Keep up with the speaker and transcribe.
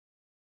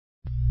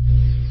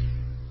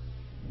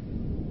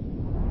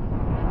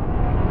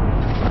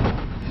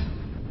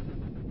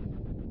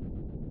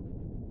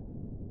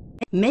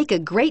Make a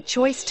great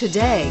choice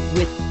today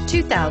with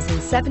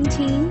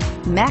 2017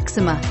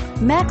 Maxima.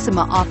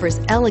 Maxima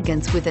offers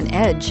elegance with an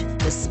edge.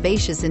 The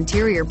spacious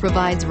interior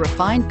provides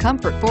refined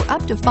comfort for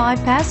up to 5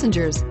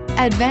 passengers.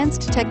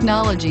 Advanced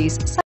technologies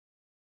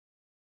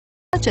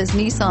such as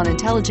Nissan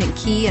intelligent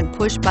key and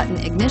push-button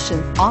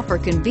ignition offer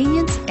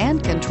convenience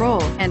and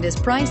control and is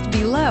priced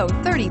below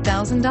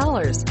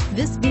 $30,000.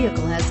 This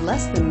vehicle has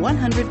less than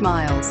 100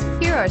 miles.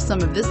 Here are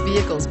some of this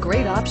vehicle's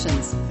great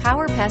options: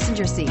 power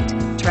passenger seat,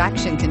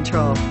 traction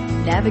control,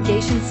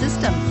 navigation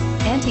system,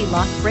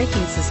 anti-lock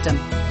braking system,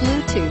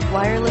 Bluetooth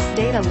wireless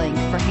data link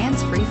for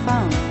hands-free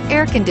phone,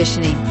 air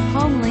conditioning,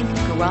 home link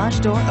garage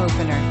door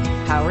opener,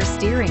 power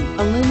steering,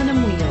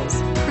 aluminum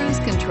wheels, cruise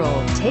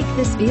control. Take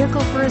this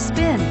vehicle for a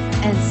spin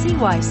and see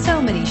why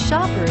so many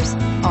shoppers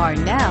are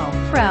now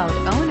proud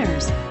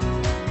owners.